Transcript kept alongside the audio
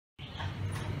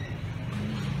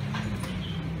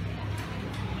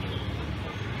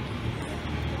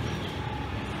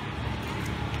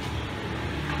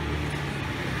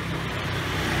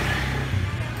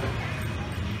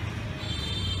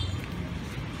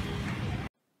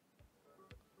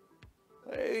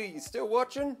you still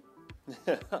watching?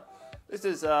 This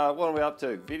is what are we up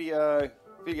to? Video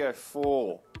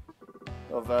 4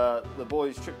 of the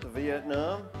boys' trip to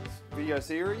Vietnam video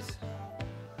series.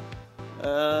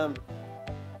 Yeah,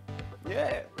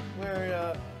 we're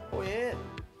in Hoi An,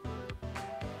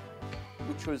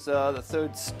 which was the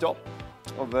third stop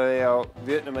of our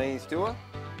Vietnamese tour.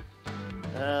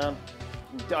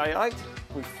 Day 8,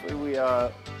 we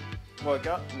woke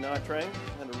up in Nha Trang,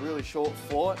 had a really short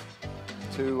flight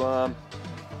to I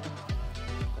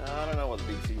don't know what the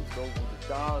big city's called,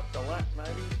 Dalat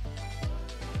maybe?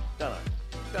 Don't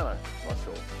know, not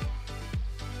sure.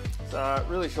 So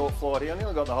really short flight here. I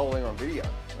nearly got the whole thing on video.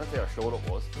 That's how short it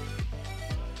was.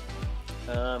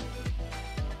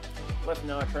 Left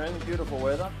Nha Trang, beautiful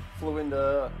weather. Flew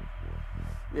into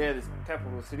this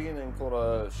capital city and then caught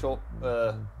a short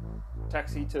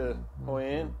taxi to Hoi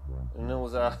An, and it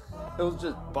was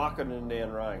just bucketing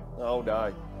down rain the whole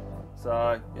day.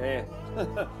 So yeah,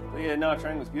 but yeah, Nha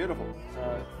Trang was beautiful. So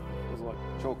it was like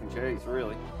chalk and cheese,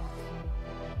 really.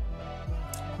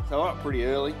 So up pretty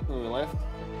early when we left,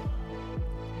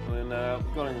 and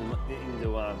we got into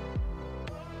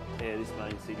this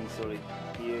main city sort of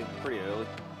here pretty early,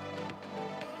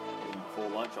 before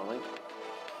lunch, I think.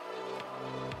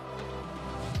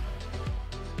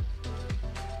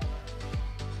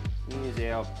 Here's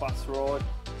our bus ride,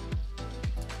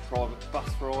 private bus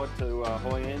ride to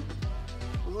Hoi An.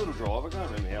 It was a little drive, I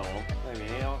can't remember how long, maybe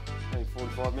an hour, maybe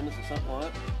 45 minutes or something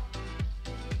like that.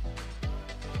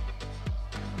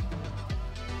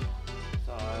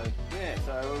 So yeah,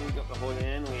 so when we got to Hoi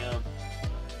An, we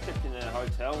checked in our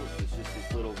hotel, which was just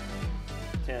this little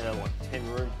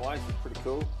 10-room place. It's pretty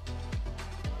cool.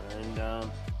 And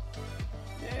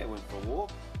yeah, went for a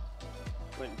walk,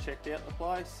 went and checked out the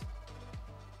place.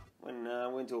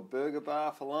 Went to a burger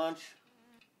bar for lunch.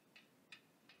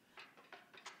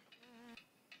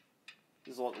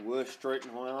 This is like the worst street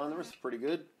in Hoi An. The rest is pretty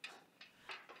good.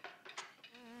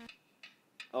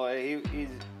 Oh, yeah,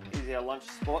 here's our lunch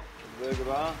spot, the burger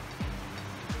bar.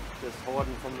 Just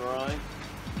hiding from the rain.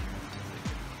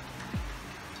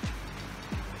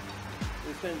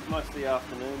 We spent most of the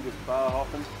afternoon just bar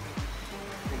hopping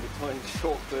in between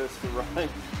short bursts of rain.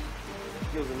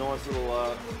 It was a nice little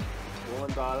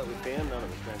wine bar that we found. None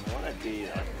of us drank wine. That beer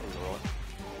though, it was alright.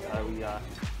 So we I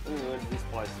think we went to this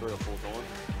place 3 or 4 times.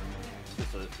 It's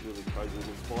just a really cosy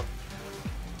little spot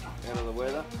out of the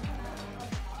weather.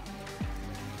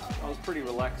 It was a pretty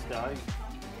relaxed day.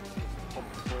 Just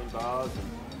hopped between bars and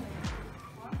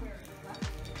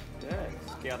yeah,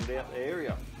 scouted out the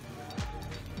area.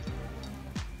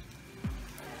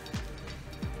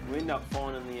 We ended up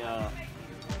finding the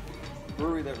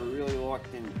brewery that we really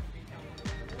liked in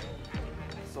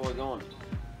Saigon.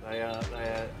 They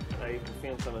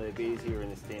found some of their beers here in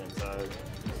this town, so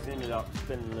just ended up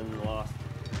spending the last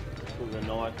bit of the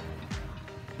night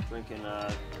drinking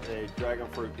their dragon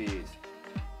fruit beers.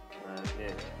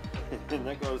 Yeah, and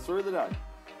that got us through the day.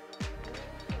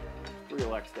 Pretty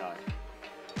relaxed day.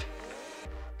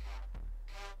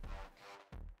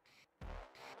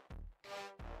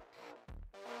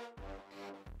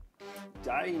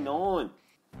 Day 9.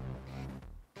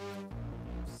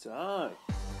 So,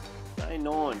 day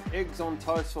 9. Eggs on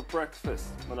toast for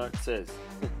breakfast, my note says.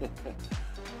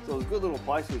 So it was a good little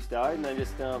place we stayed, and they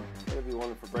just, whatever you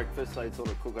wanted for breakfast, they'd sort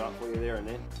of cook it up for you there and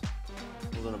then.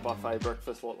 It wasn't a buffet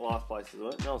breakfast like last places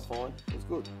weren't. No, it was fine. It was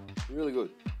good. Really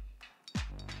good.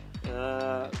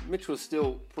 Mitch was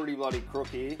still pretty bloody crook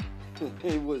here.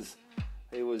 He was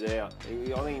out. I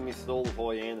think he missed all of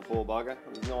Hoi An, the poor bugger. It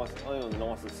was nice. I think it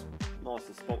was the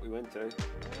nicest spot we went to.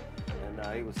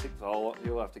 And he was sick for the whole lot.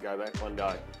 He'll have to go back one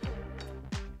day.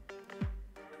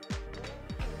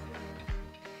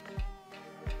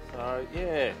 So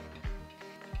yeah,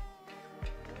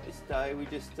 this day we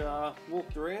just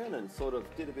walked around and sort of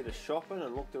did a bit of shopping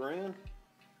and looked around.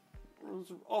 It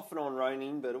was off and on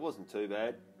raining, but it wasn't too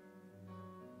bad.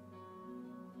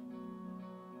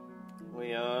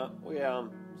 We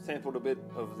sampled a bit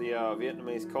of the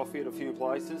Vietnamese coffee at a few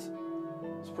places.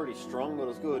 It was pretty strong, but it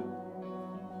was good.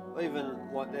 Even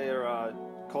like their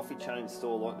coffee chain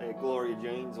store, like their Gloria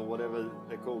Jeans or whatever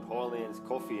they're called, Highlands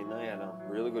Coffee, and they had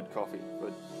really good coffee,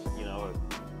 but you know,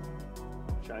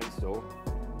 a chain store.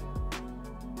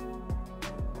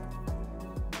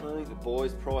 I think the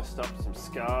boys priced up some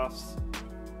scarves,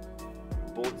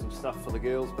 bought some stuff for the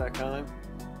girls back home.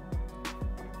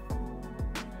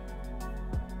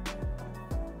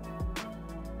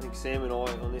 I think Sam and I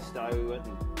on this day we went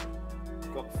and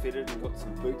got fitted and got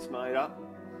some boots made up.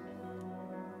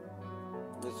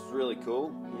 This is really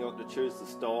cool. You got to choose the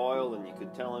style, and you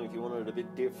could tell them if you wanted it a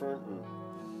bit different,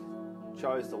 and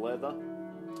chose the leather.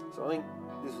 So I think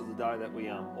this was the day that we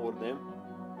ordered them.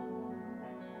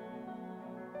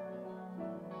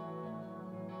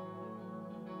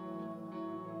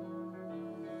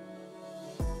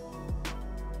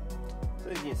 So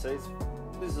as you can see,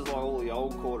 this is like all the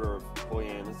old quarter of Hoi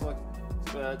An. It's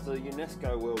a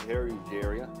UNESCO World Heritage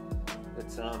Area.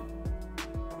 It's yeah,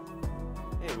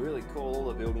 really cool. All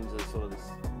the buildings are sort of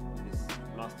this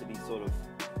mustardy sort of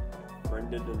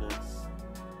rendered, and it's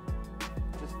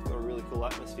just got a really cool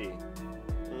atmosphere.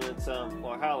 And it's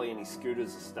like hardly any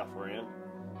scooters and stuff around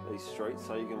these streets,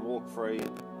 so you can walk free,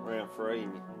 around free,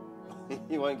 and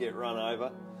you won't get run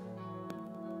over.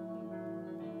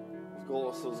 Of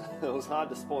course, it was hard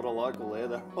to spot a local there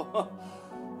though.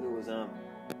 It was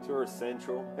tourist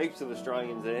central, heaps of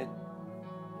Australians there.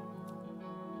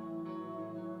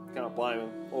 Can't blame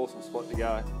them, awesome spot to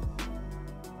go.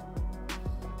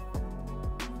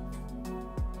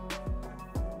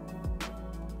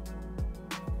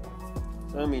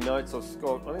 So in my notes I've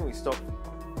got, I think we stopped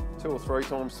 2 or 3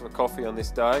 times for coffee on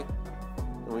this day,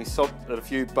 and we stopped at a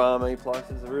few banh mi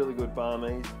places, a really good banh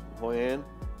mi's, Hoi An,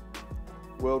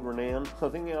 world renowned. I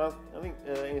think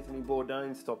Anthony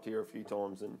Bourdain stopped here a few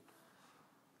times, and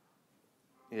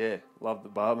yeah, loved the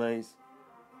banh mi's.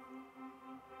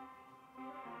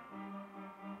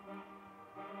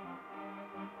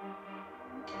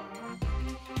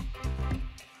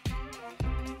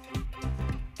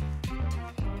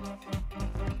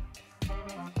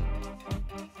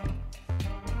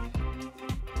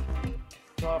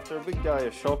 So after a big day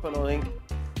of shopping, I think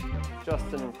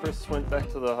Justin and Chris went back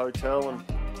to the hotel, and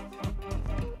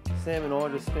Sam and I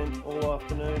just spent all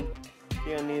afternoon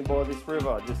down nearby this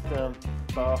river, just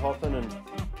bar hopping and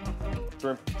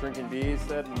drinking beers.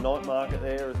 They had a night market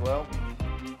there as well,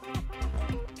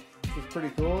 which was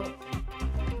pretty cool. I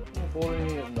bought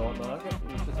anything at the night market. It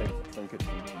was just heaps of trinkets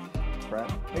and crap.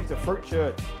 Heaps of fruit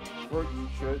shirts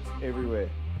everywhere.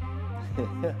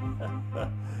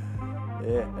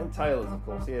 Yeah, and tailors, of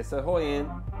course. Yeah, so Hoi An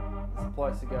is the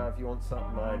place to go if you want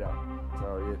something made up.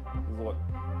 So yeah, there's like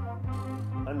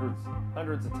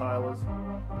hundreds of tailors,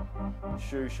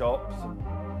 shoe shops and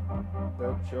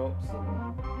belt shops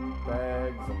and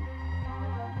bags and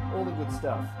all the good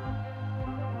stuff.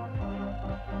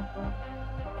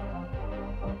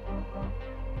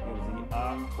 Here's the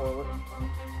Art Toilet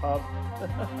Pub.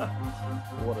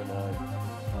 What a name.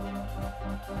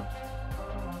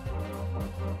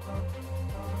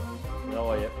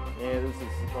 Oh yeah, this is a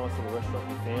nice little restaurant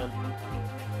we found.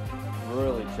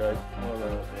 Really cheap.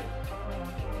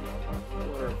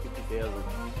 $250,000.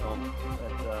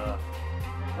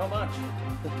 Not much.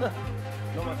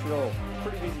 Not much at all.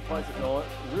 Pretty busy place at night.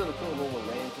 Really cool with all the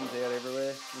lanterns out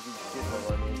everywhere. You can get on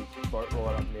one boat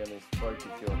ride up and down this boat if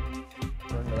you're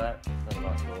into that. None of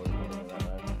us boys are into that,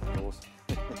 no, of course.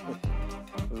 It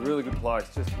was a really good place.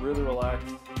 Just really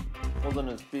relaxed. Wasn't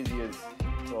as busy as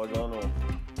Saigon or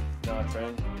Nha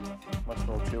Trang. Much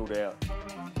more chilled out,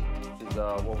 which is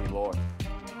what we like.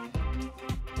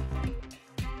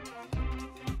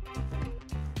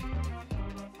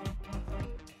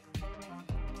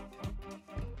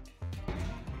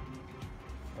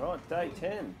 Alright, day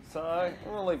 10. So I'm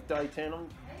going to leave day 10. I'm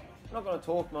not going to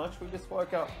talk much. We just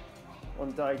woke up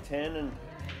on day 10, and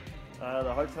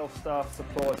the hotel staff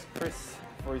surprised Chris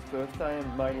for his birthday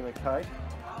and made him a cake,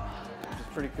 which is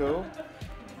pretty cool.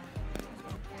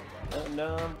 And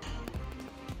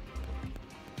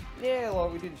yeah,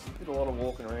 like we did a lot of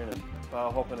walking around and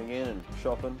bar hopping again and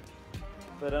shopping.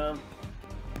 But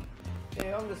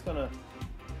yeah, I'm just gonna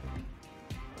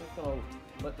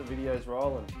let the videos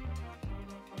roll, and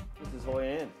this is Hoi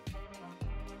An.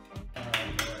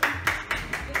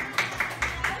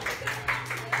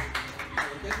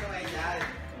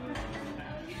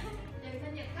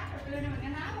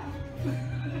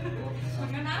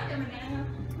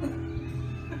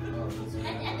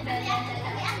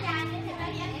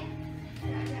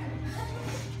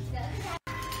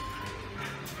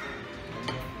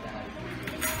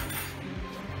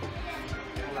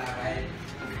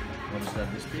 What is that,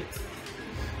 biscuit?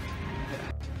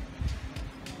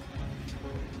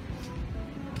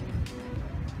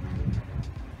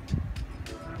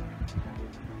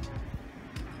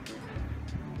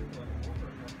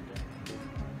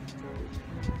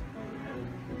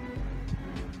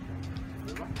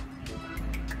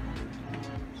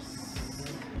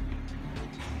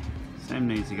 Sam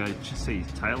needs to go to see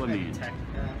his tailor man.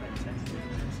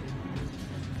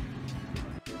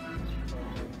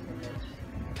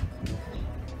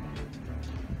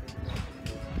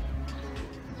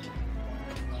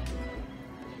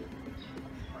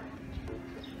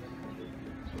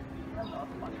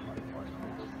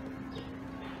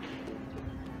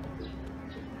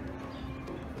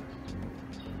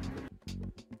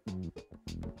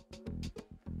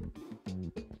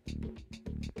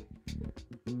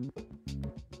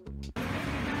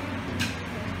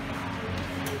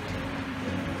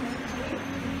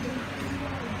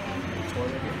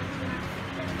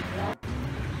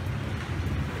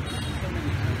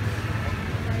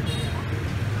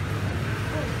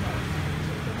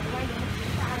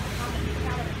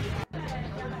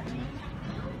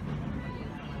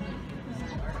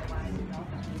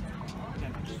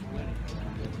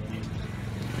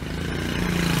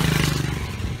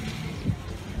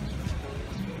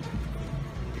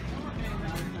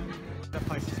 That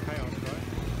place is chaos, right?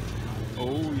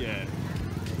 Oh yeah.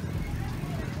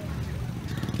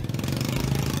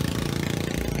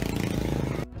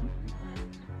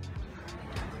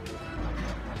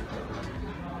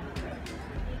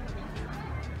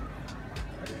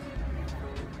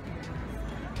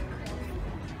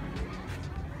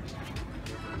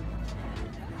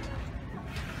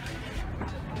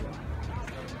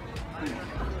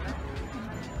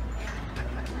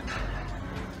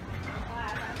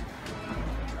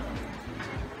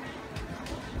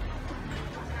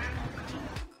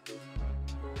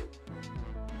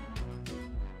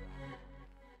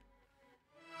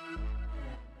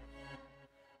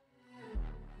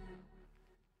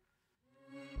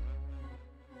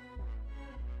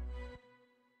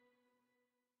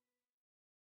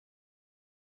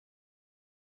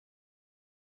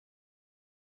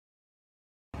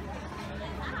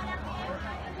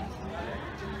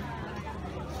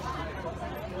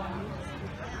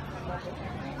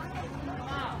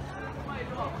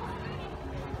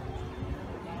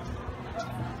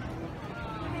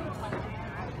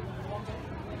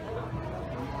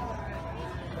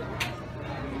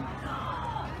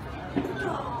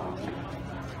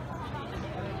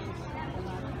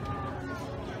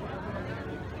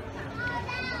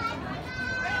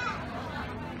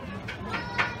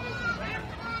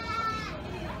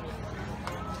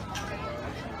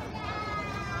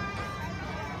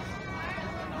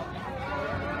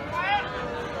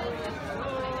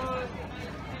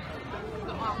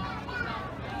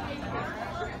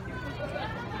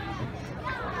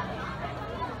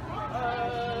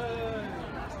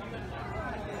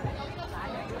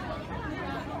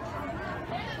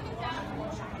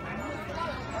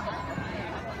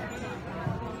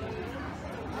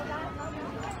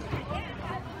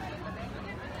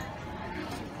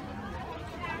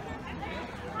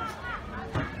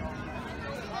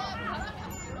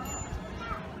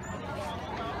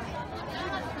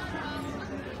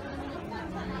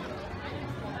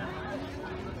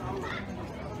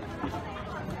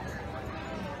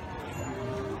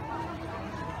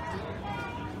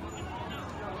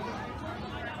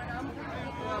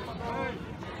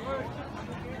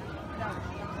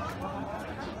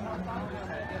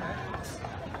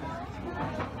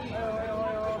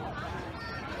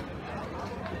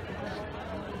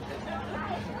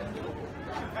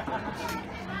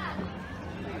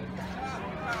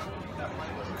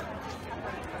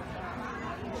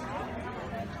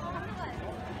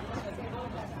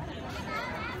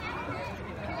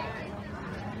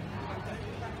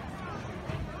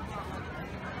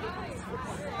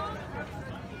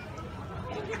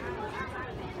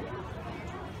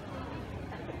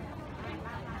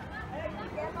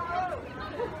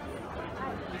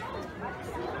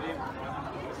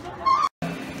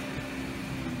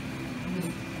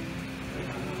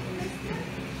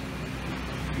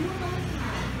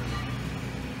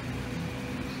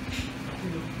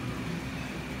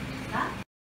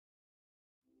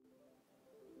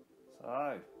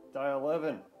 So, day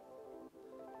 11.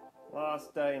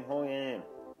 Last day in Hoi An.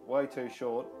 Way too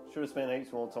short. Should have spent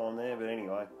heaps more time there, but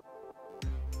anyway.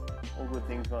 All good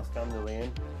things must come to the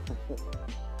end.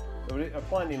 So our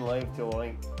plane didn't leave till I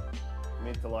think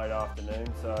mid to late afternoon,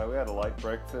 so we had a late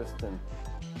breakfast and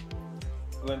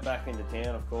we went back into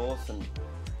town, of course, and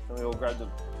then we all grabbed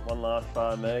one last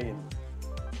bar me, and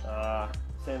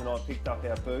Sam and I picked up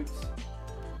our boots.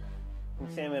 I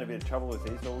think Sam had a bit of trouble with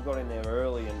his, but we got in there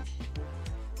early, and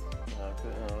I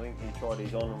think he tried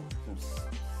his on, and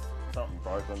something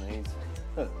broke on his.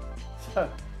 So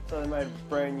they made a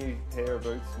brand new pair of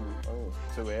boots in, I think it was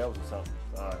 2 hours or something.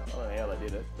 So I don't know how they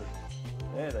did it, but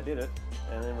yeah, they did it.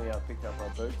 And then we picked up our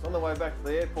boots. On the way back to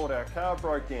the airport, our car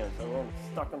broke down, so we're all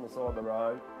stuck on the side of the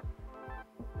road.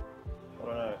 I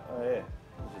don't know, oh yeah,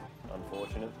 which is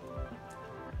unfortunate.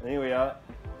 And here we are,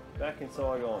 back in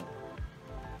Saigon.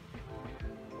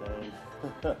 And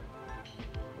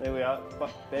there we are,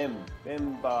 Bem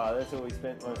Bar, that's where we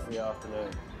spent most of the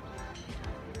afternoon.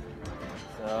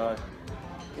 So,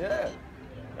 yeah,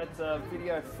 that's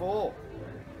video 4.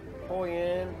 Hoi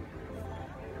An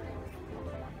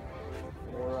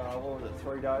for, what was it,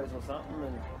 3 days or something,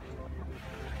 and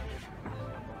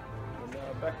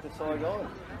back to Saigon.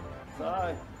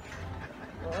 So,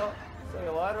 well, see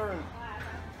you later and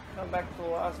come back for the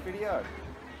last video.